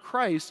found in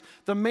Christ,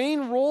 the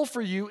main role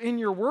for you in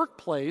your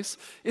workplace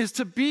is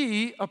to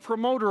be a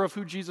promoter of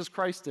who Jesus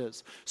Christ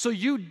is. So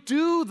you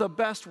do the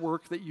best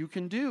work that you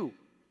can do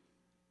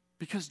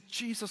because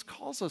Jesus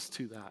calls us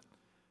to that.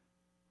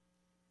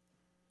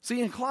 See,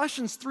 in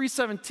Colossians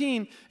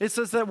 3:17, it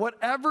says that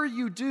whatever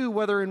you do,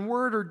 whether in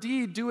word or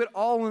deed, do it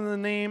all in the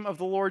name of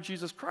the Lord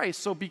Jesus Christ.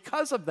 So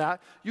because of that,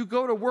 you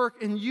go to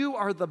work and you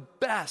are the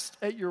best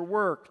at your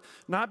work,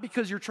 not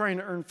because you're trying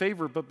to earn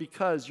favor, but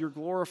because you're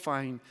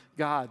glorifying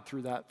God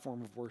through that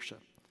form of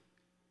worship.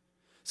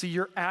 See,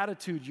 your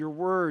attitude, your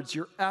words,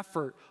 your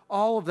effort,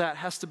 all of that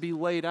has to be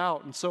laid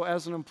out. And so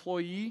as an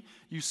employee,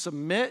 you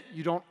submit.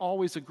 You don't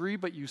always agree,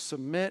 but you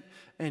submit,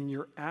 and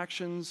your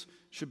actions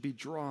should be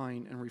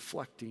drawing and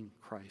reflecting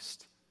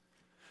Christ.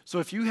 So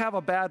if you have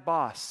a bad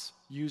boss,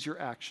 use your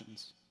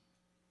actions.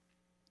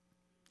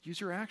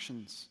 Use your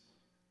actions.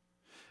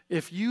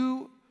 If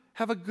you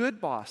have a good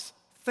boss,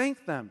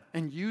 thank them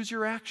and use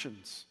your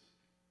actions.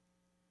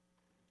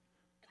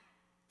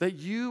 That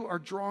you are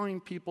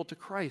drawing people to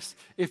Christ.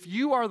 If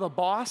you are the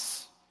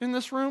boss in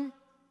this room,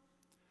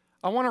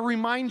 I want to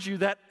remind you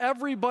that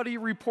everybody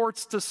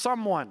reports to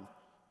someone.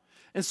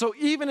 And so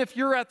even if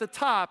you're at the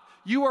top,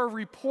 you are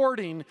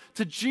reporting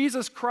to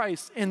Jesus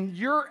Christ, and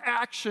your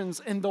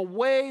actions and the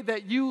way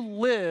that you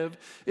live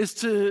is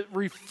to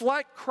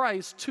reflect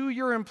Christ to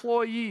your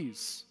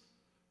employees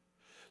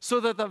so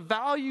that the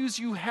values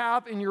you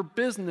have in your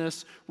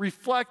business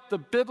reflect the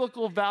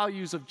biblical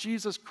values of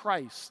Jesus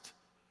Christ.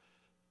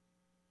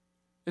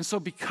 And so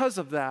because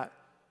of that,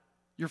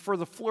 you're for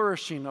the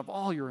flourishing of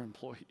all your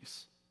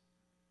employees,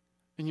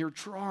 and you're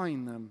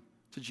drawing them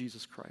to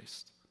Jesus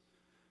Christ.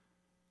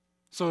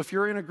 So if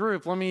you're in a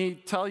group, let me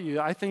tell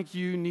you, I think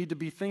you need to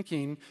be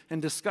thinking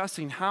and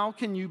discussing how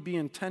can you be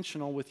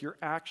intentional with your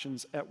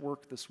actions at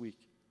work this week?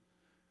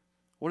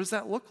 What does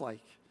that look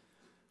like?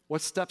 What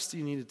steps do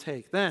you need to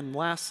take? Then,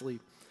 lastly,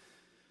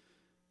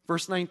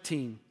 verse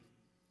 19,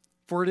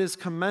 for it is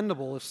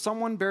commendable if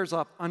someone bears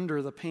up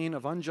under the pain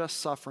of unjust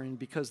suffering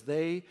because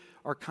they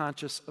are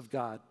conscious of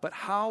God. But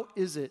how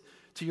is it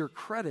to your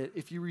credit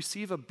if you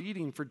receive a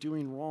beating for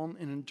doing wrong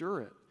and endure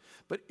it?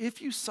 But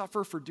if you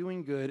suffer for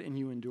doing good and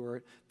you endure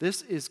it,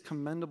 this is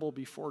commendable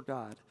before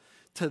God.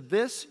 To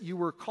this you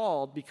were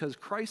called because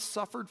Christ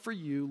suffered for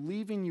you,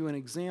 leaving you an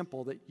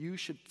example that you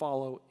should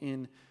follow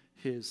in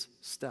his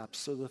steps.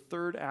 So the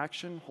third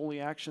action,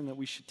 holy action that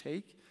we should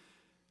take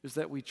is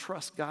that we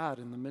trust God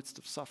in the midst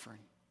of suffering.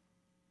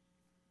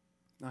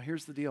 Now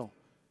here's the deal.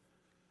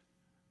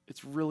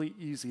 It's really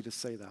easy to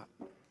say that.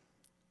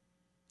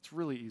 It's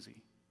really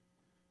easy.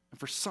 And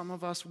for some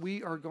of us,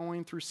 we are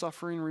going through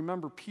suffering.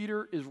 Remember,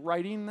 Peter is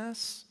writing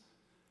this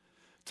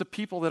to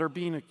people that are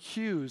being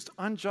accused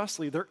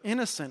unjustly. They're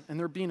innocent, and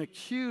they're being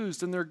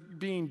accused, and they're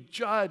being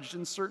judged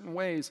in certain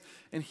ways.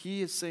 And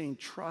he is saying,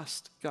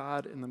 trust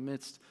God in the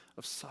midst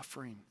of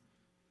suffering.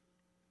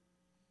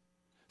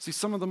 See,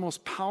 some of the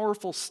most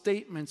powerful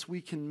statements we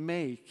can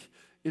make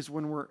is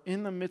when we're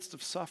in the midst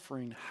of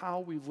suffering, how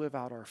we live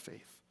out our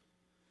faith.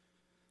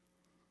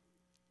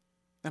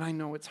 And I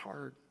know it's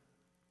hard.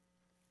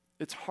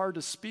 It's hard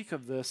to speak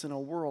of this in a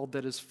world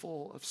that is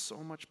full of so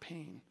much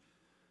pain.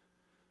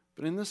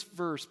 But in this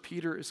verse,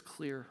 Peter is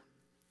clear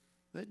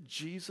that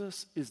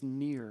Jesus is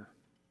near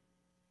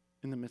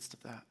in the midst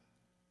of that.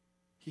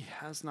 He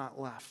has not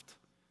left.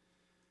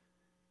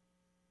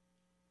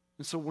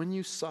 And so when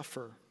you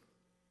suffer,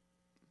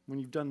 when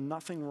you've done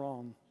nothing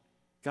wrong,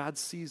 God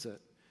sees it,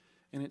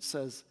 and it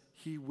says,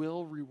 he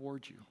will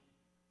reward you.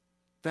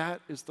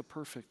 That is the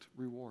perfect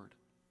reward.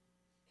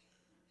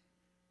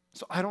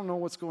 So I don't know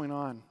what's going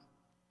on.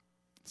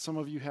 Some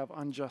of you have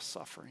unjust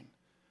suffering.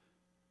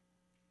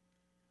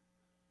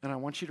 And I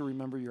want you to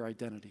remember your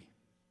identity.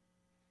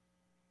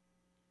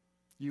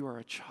 You are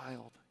a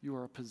child. You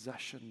are a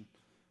possession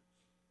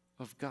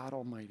of God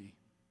Almighty.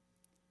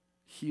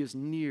 He is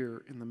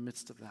near in the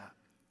midst of that.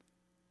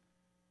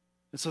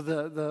 And so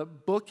the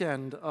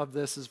bookend of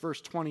this is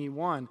verse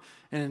 21.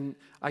 And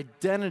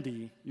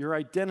identity, your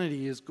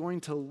identity is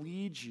going to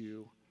lead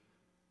you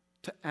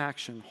to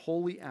action,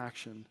 holy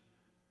action.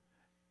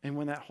 And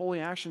when that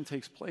holy action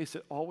takes place,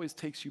 it always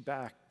takes you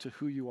back to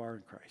who you are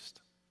in Christ.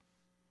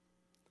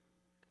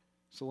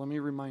 So let me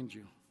remind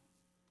you,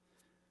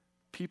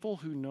 people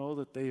who know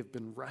that they have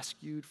been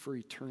rescued for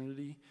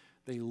eternity,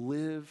 they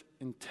live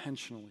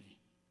intentionally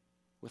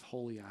with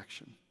holy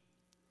action.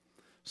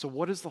 So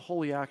what is the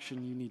holy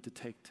action you need to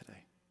take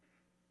today?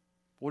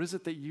 What is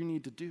it that you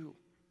need to do?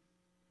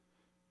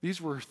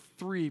 These were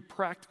 3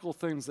 practical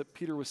things that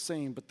Peter was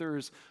saying, but there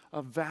is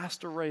a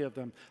vast array of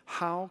them.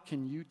 How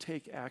can you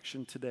take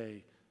action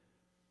today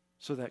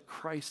so that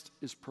Christ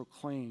is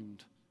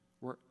proclaimed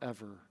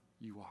wherever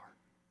you are?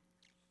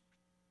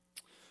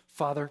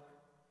 Father,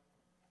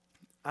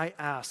 I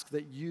ask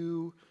that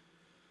you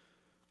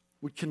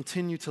would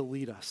continue to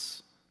lead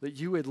us, that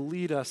you would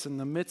lead us in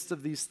the midst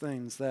of these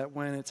things, that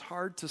when it's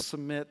hard to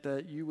submit,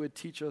 that you would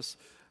teach us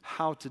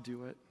how to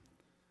do it.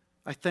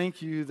 I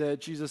thank you that,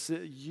 Jesus,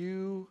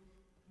 you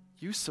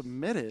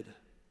submitted.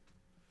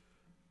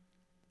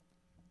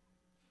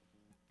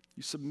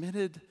 You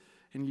submitted,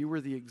 and you were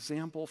the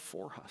example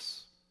for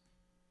us.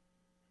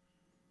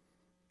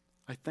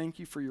 I thank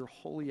you for your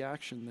holy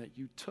action that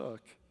you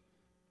took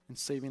in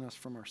saving us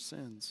from our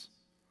sins.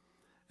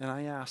 And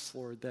I ask,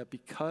 Lord, that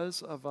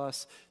because of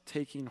us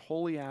taking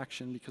holy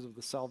action, because of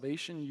the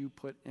salvation you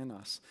put in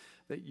us,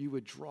 that you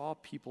would draw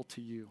people to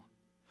you.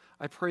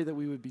 I pray that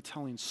we would be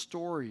telling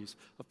stories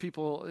of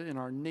people in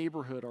our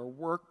neighborhood, our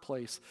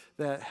workplace,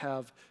 that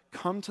have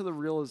come to the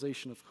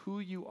realization of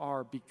who you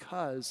are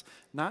because,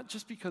 not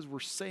just because we're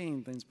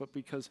saying things, but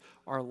because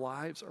our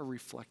lives are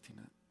reflecting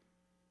it.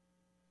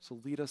 So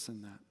lead us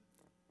in that.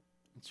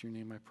 It's your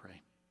name I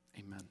pray.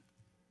 Amen.